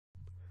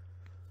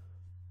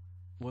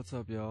What's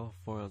up, y'all?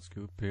 4-ounce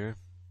scoop here.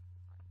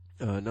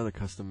 Another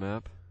custom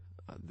map.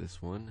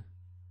 This one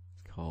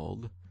is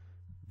called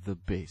The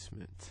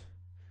Basement.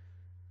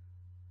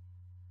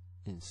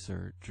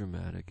 Insert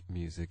dramatic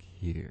music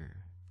here.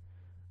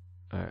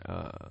 Alright,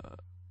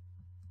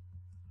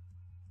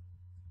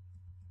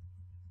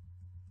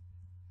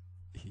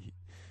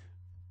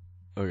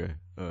 okay,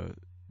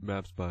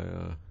 maps by,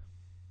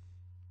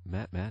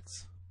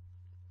 mattmatts.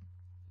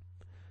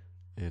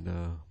 And,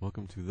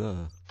 welcome to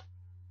the...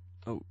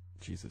 Oh,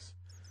 Jesus.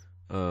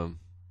 I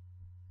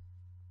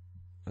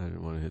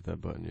didn't want to hit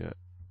that button yet.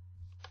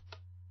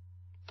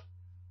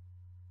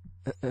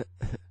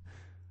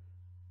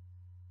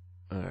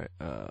 Alright,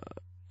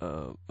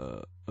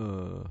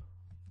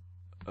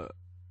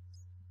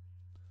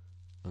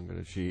 I'm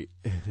gonna cheat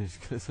just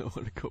because I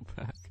want to go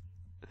back.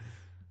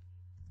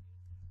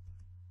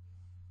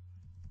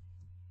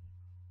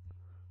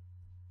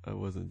 I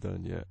wasn't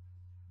done yet.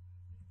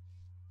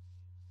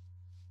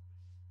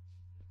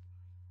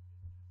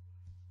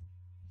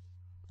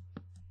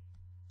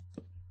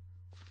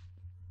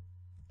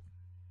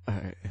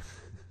 Alright.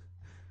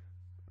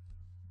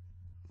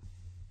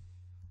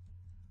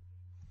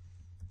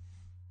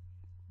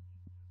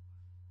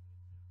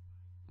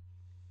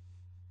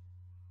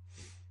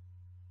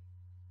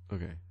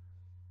 Okay.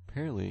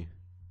 Apparently,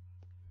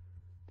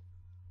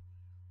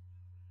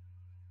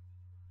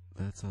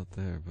 that's out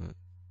there, but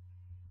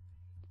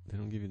they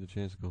don't give you the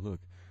chance to go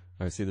look.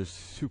 Alright, see,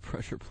 there's 2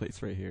 pressure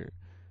plates right here.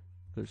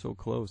 They're so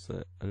close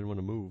that I didn't want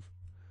to move.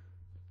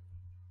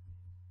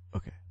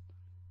 Okay.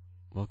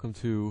 Welcome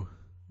to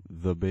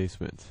The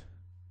Basement.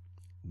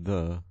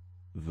 The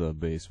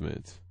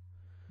Basement.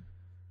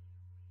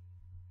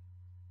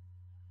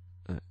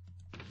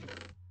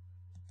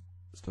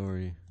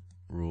 Story,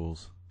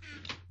 rules.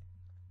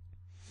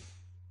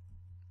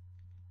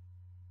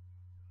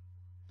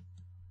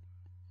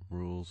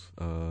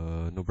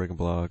 No breaking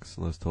blocks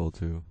unless told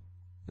to.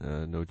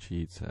 No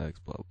cheats, hacks,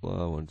 blah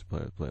blah. Want to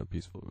play a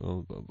peaceful,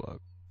 blah blah blah.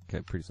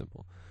 Okay, pretty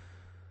simple.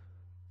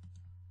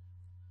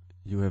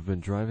 You have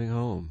been driving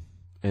home,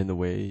 and the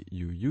way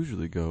you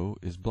usually go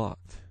is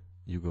blocked.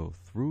 You go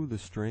through the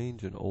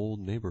strange and old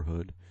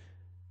neighborhood.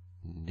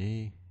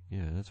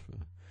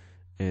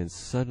 And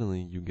suddenly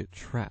you get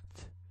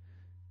trapped.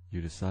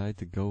 You decide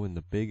to go in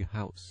the big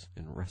house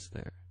and rest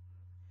there.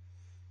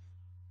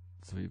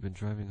 So you've been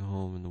driving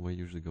home and the way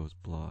usually goes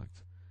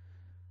blocked.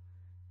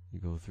 You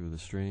go through the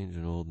strange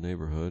and old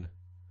neighborhood.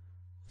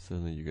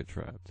 Suddenly you get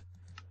trapped.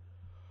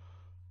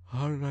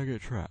 How did I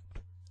get trapped?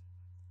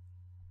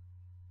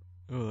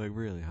 Oh, like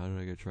really, how did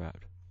I get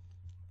trapped?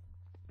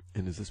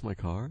 And is this my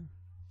car?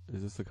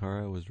 Is this the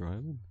car I was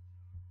driving?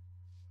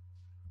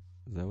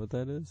 Is that what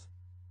that is?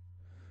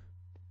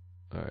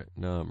 Alright,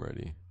 now I'm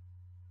ready.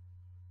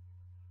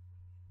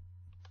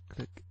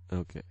 Click.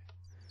 Okay.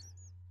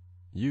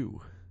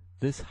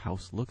 This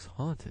house looks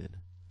haunted.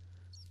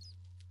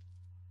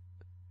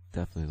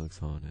 Definitely looks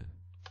haunted.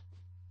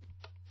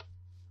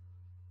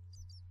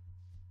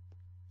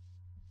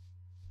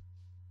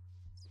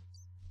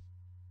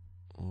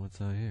 What's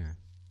out here?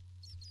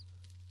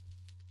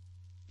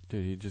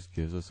 Dude, he just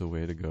gives us a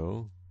way to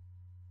go?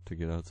 To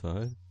get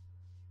outside?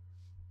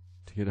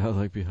 To get out,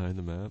 like, behind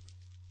the map?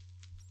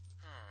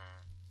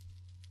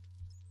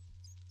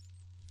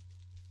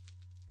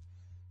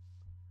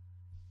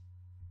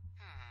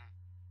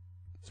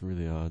 It's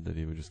really odd that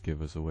he would just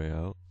give us a way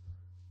out.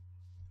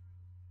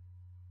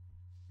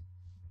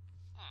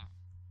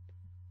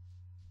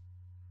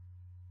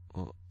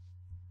 Oh,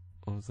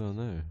 what's down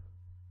there?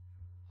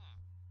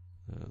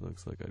 It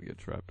looks like I'd get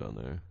trapped down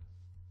there.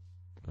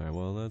 Alright,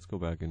 well, let's go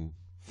back and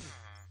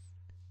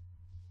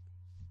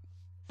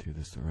do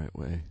this the right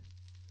way.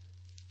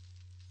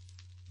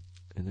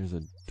 And there's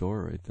a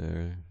door right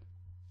there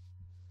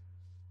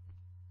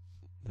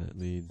that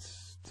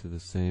leads to the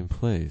same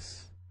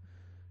place.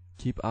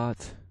 Keep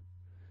at.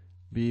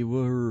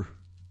 Beware.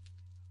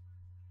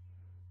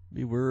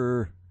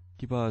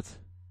 Keep at.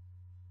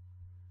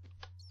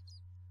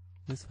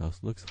 This house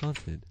looks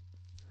haunted.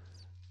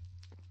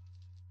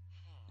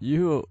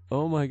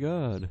 Oh my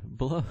god,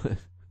 blood.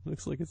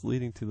 Looks like it's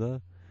leading to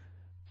the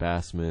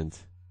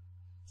basement.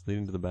 It's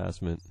leading to the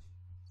basement.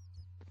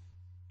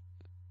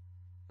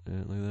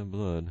 And look at that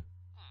blood.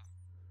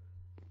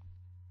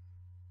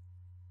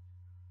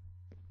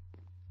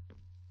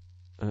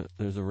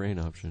 There's a rain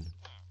option.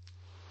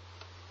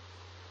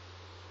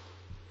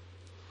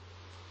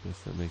 Guess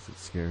that makes it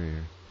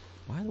scarier.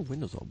 Why are the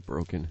windows all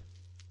broken?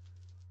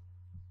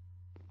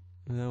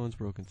 And that one's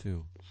broken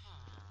too.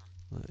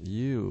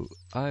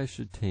 I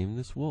should tame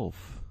this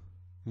wolf.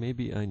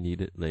 Maybe I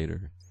need it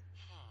later.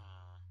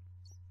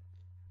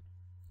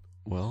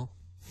 Well,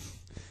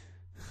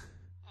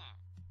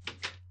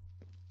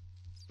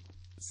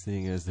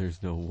 seeing as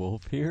there's no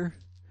wolf here,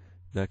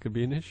 that could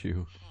be an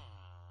issue.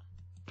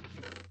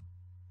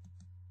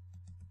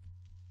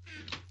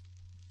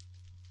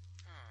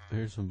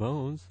 There's some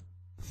bones.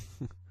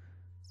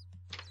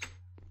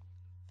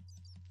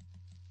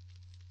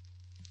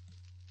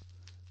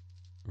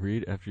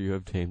 Read after you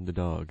have tamed the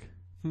dog.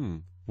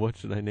 What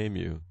should I name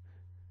you?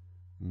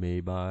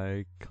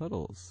 Maybe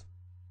Cuddles.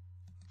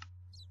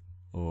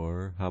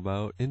 Or how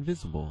about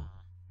Invisible?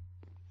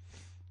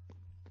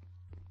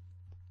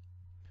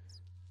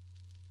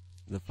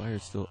 The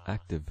fire's still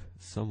active.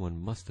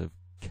 Someone must have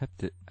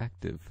kept it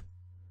active.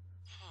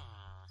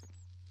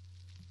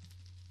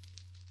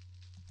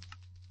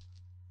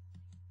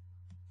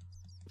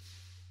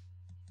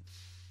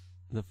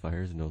 The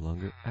fire is no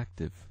longer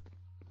active.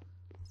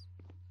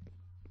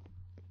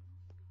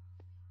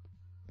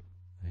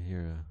 I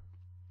hear a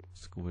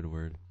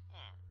Squidward.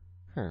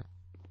 Huh.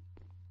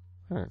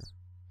 Huh.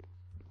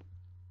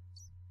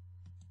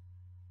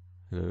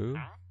 Hello?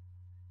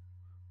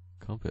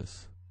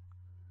 Compass.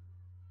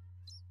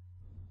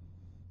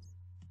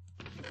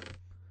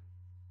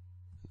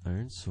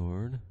 Iron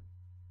sword.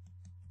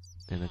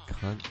 And a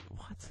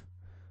what?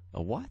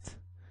 A what?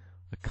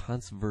 A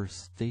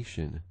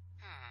conversation.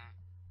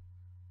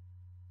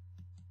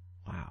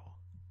 Wow.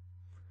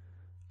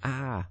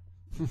 Ah!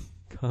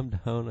 Calm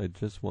down, I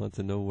just want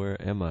to know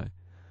where am I.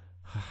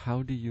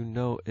 How do you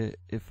know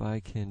if I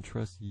can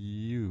trust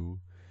you?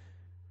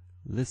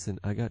 Listen,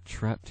 I got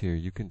trapped here.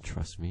 You can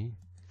trust me.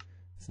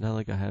 It's not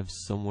like I have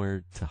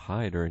somewhere to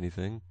hide or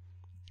anything.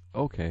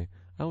 Okay,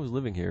 I was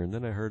living here and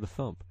then I heard a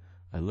thump.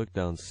 I looked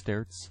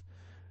downstairs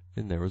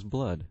and there was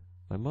blood.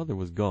 My mother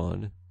was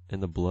gone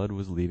and the blood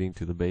was leading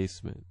to the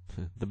basement.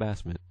 The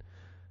basement.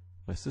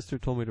 My sister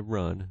told me to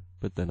run,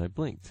 but then I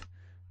blinked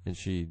and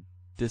she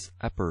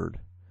disappeared.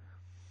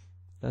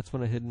 That's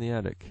when I hid in the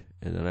attic,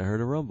 and then I heard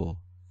a rumble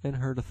and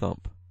heard a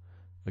thump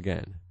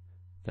again.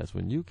 That's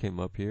when you came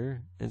up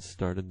here and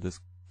started this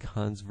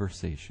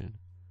conversation.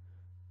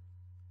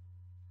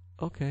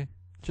 Okay,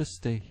 just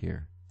stay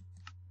here.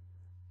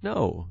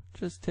 No,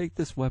 just take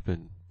this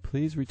weapon.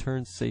 Please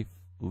return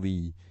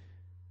safely.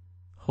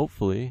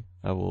 Hopefully,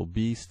 I will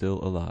be still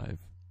alive.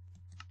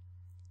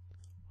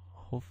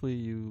 Hopefully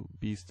you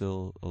be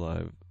still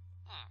alive.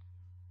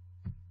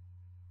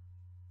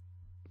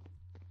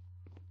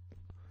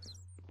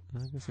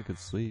 I guess I could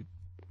sleep.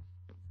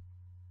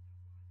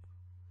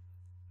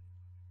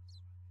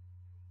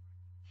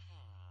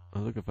 Oh,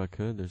 look, if I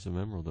could, there's some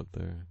emerald up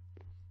there.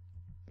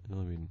 I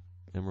mean,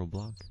 emerald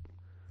block.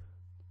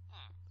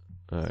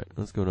 Alright,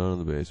 let's go down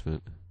to the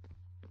basement.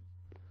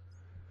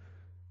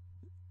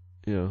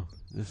 You know,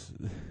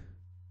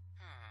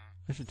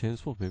 I should tame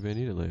this wolf. Maybe I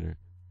need it later.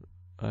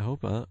 I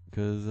hope not,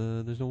 because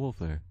there's no wolf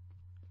there.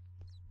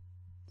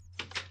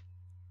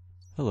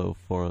 Hello,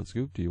 4 on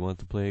Scoop. Do you want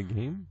to play a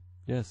game?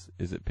 Yes.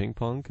 Is it ping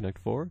pong? Connect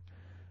 4?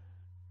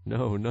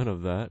 No, none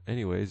of that.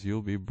 Anyways,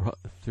 you'll be brought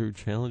through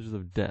challenges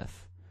of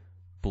death,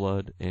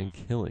 blood, and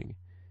killing.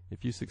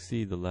 If you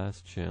succeed the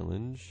last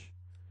challenge,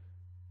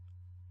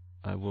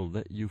 I will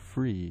let you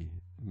free.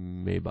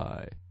 Maybe.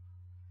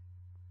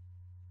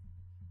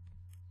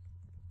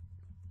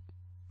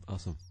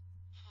 Awesome.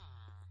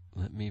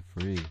 Let me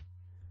free.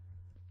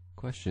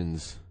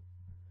 Questions.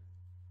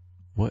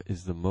 What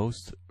is the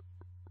most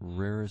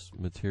rarest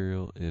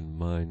material in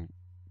Minecraft?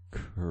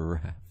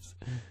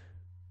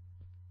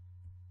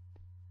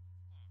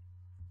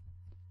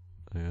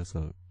 I guess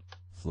I'll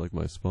select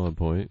my spawn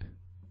point.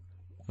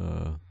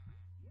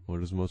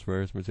 What is the most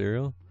rarest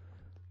material?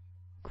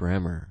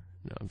 Grammar.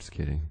 No, I'm just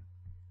kidding.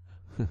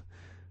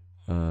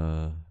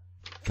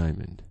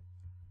 Diamond.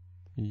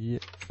 Yeah.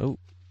 Oh.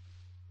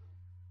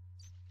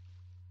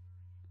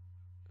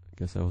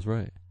 Guess I was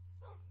right.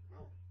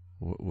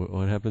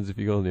 What happens if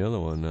you go on the other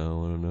one now? I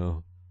want to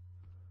know.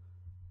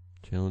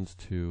 Challenge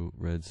 2,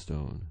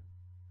 redstone.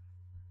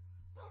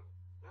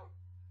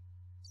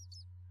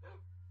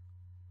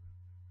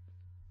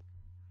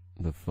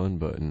 The fun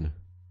button.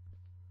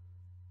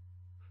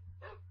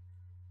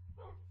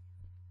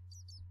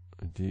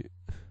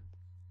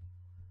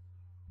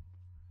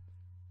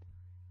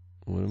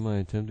 What am I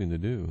attempting to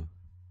do?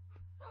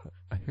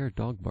 I hear a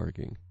dog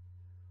barking.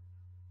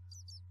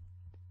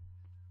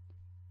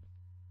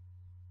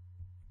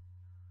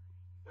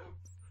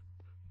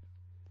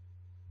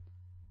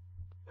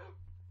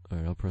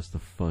 Alright, I'll press the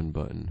fun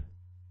button.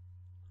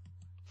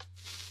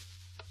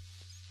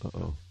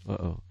 Uh-oh,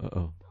 uh-oh,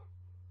 uh-oh.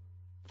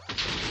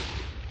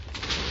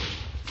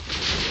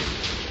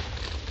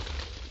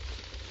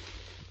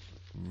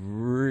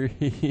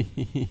 Really?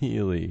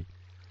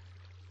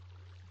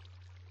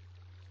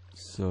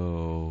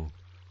 So,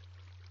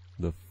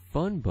 the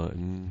fun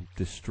button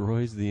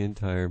destroys the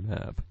entire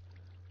map.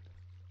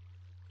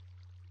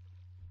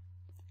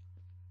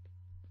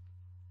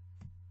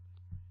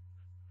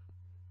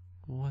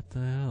 What the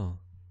hell?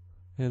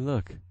 Hey,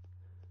 look.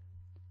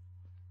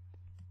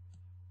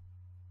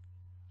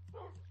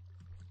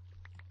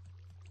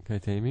 Can I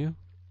tame you?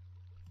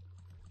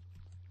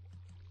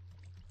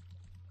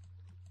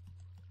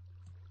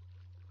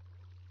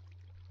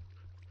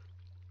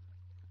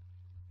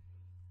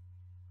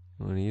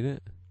 Wanna eat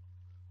it?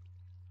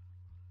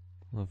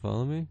 Wanna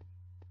follow me?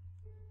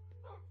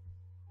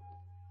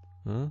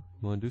 Huh?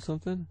 Wanna do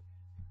something?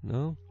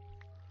 No?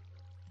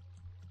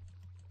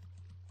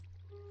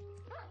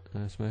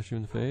 Can I smash you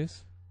in the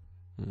face?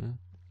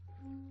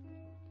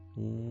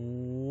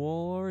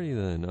 Alrighty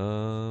then.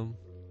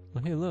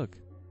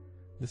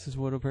 This is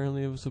what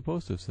apparently it was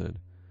supposed to have said.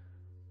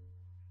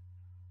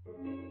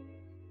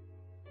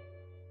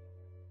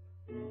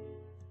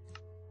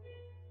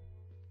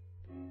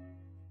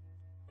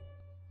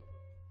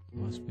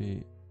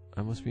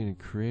 I must be in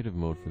creative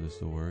mode for this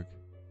to work.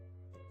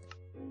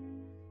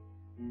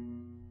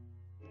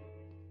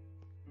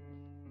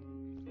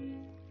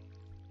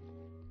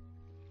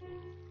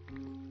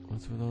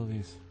 What's with all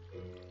these?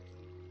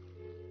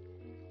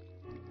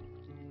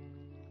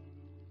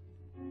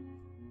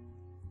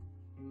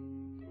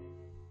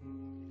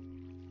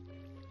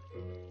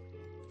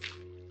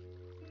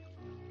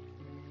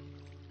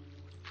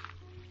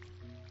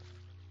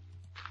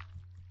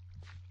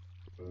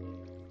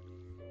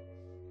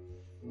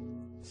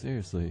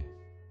 Seriously.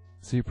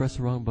 So you press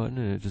the wrong button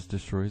and it just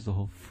destroys the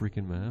whole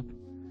freaking map?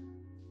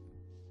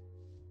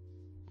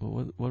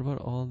 Well, what about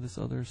all this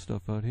other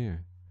stuff out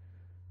here?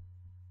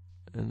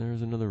 And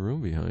there's another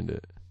room behind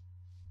it.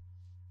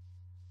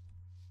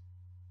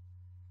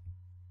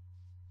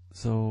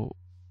 So,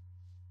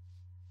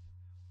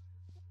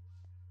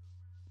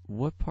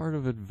 what part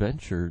of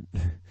adventure?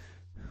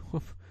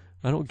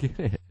 I don't get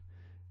it.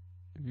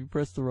 If you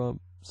press the wrong,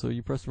 so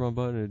you press the wrong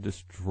button and it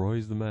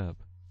destroys the map.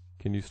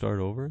 Can you start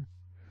over?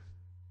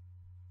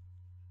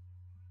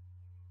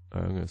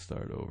 Alright, I'm gonna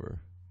start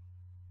over.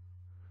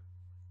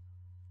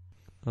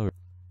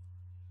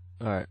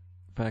 Alright,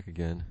 back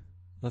again.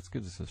 Let's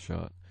give this a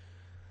shot.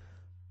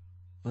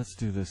 Let's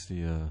do this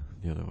the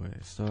other way.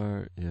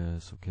 Start,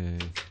 yes, okay.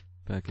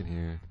 Back in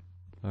here.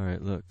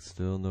 Alright, look,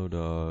 still no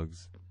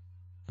dogs.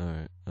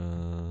 Alright,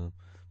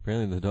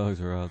 apparently the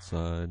dogs are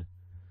outside.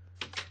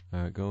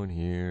 Alright, go in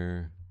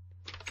here.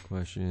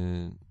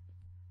 Question.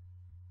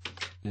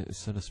 Yeah,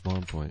 set a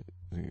spawn point.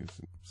 In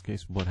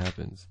case what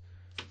happens.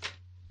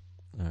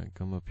 Alright,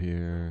 come up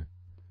here.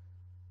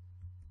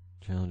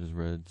 Challenge is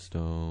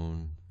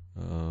redstone.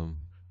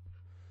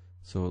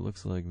 So it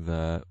looks like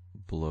that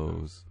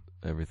blows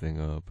everything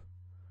up.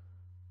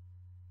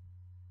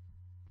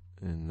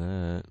 And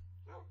that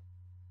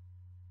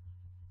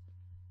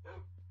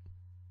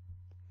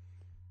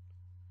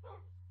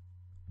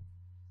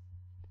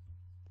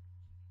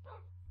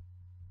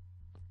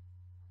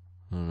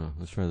I don't know,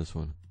 let's try this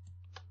one.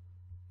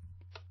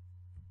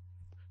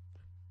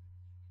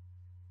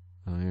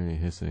 I don't hear any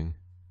hissing.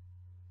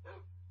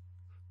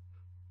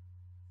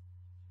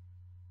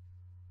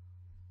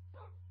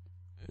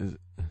 Is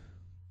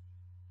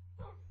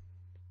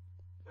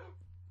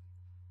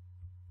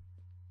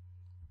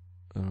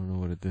I don't know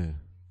what it did.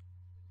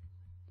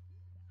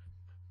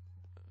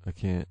 I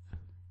can't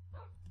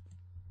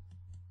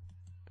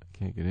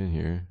get in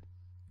here.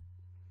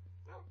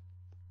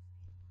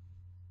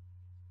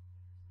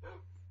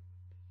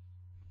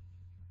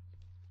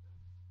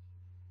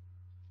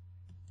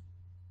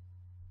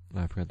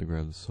 I forgot to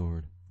grab the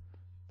sword.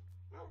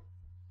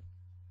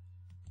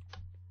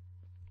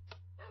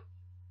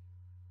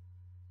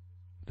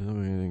 Doesn't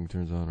look like anything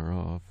turns on or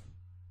off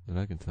that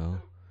I can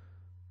tell.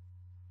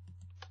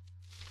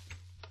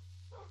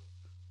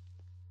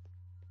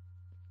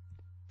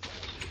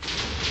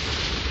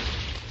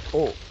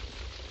 Oh!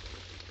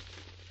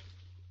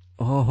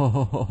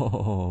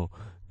 Oh!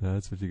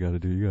 That's what you gotta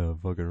do. You gotta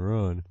fucking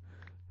run.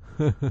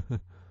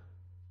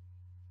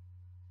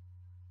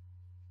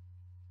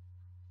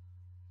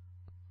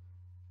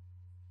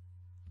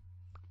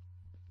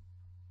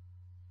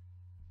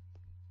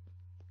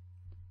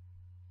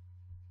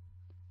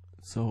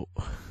 So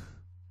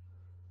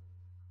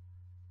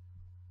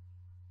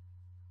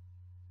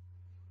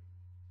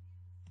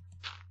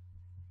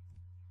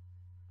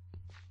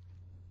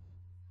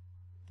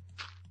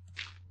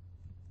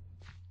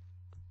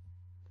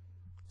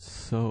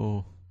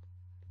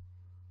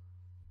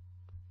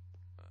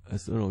I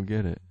still don't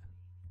get it.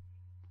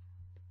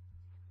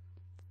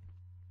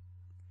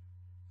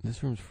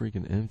 This room's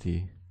freaking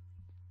empty.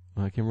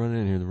 Well, I can run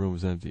in here, the room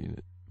was empty,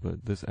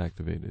 but this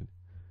activated.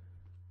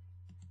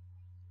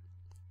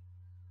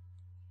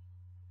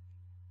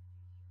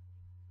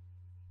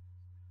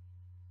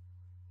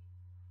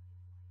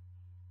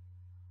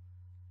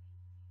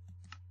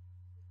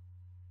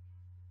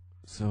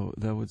 So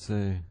that would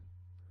say,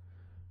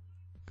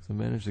 because I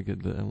managed to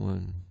get that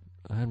one.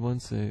 I had one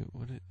say,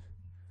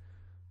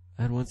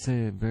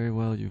 very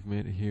well, you've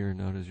made it here,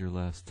 now it is your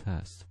last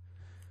test.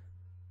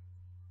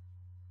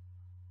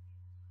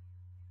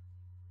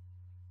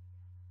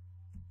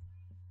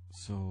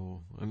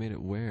 So, I made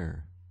it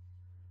where?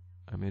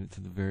 I made it to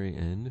the very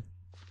end,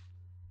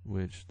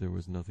 which there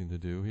was nothing to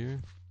do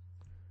here.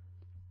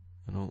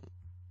 I don't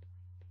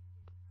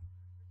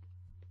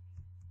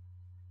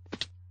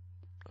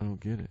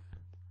get it.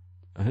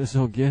 I just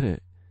don't get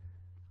it.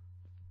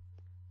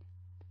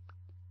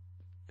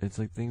 It's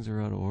like things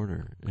are out of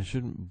order. It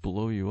shouldn't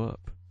blow you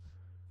up.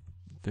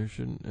 There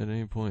shouldn't at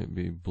any point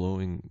be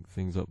blowing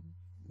things up,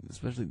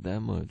 especially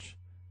that much.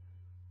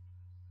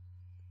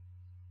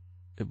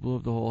 It blew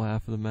up the whole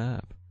half of the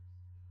map.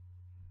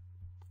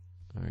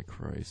 Alright,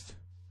 Christ.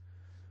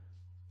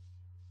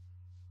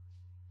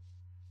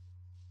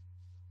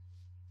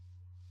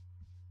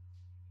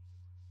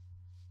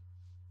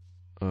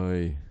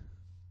 Oy.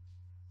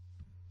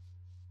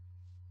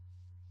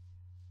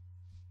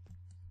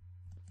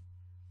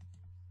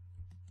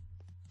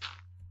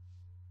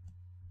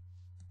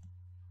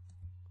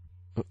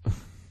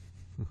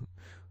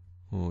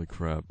 Holy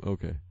crap.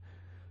 Okay.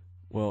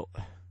 Well,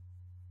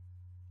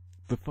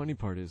 the funny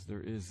part is there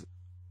is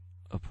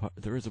a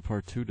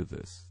part 2 to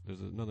this.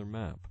 There's another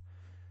map.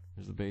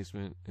 There's the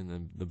basement and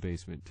then the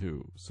basement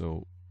 2.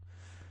 So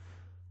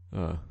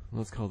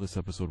let's call this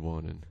episode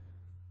 1 and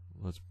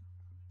let's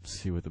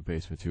see what the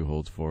basement 2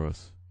 holds for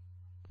us.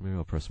 Maybe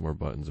I'll press some more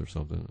buttons or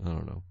something. I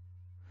don't know.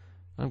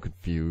 I'm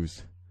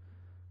confused.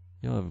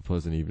 Y'all have a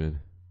pleasant evening.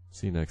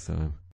 See you next time.